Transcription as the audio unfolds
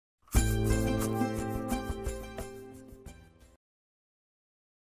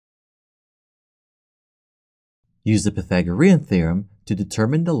Use the Pythagorean theorem to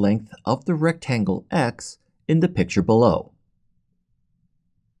determine the length of the rectangle x in the picture below.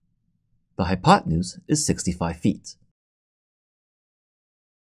 The hypotenuse is 65 feet.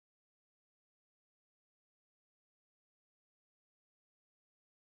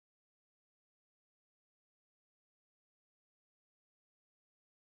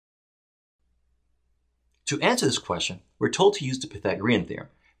 To answer this question, we're told to use the Pythagorean theorem,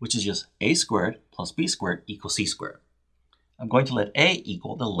 which is just a squared plus b squared equals c squared. I'm going to let a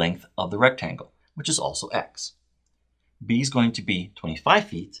equal the length of the rectangle, which is also x. B is going to be 25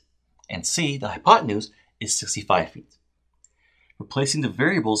 feet, and c, the hypotenuse, is 65 feet. Replacing the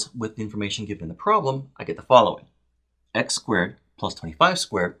variables with the information given in the problem, I get the following. X squared plus 25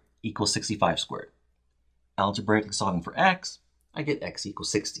 squared equals 65 squared. Algebraically solving for x, I get x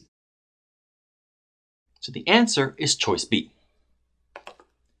equals 60. So the answer is choice B,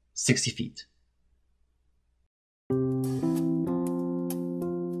 60 feet.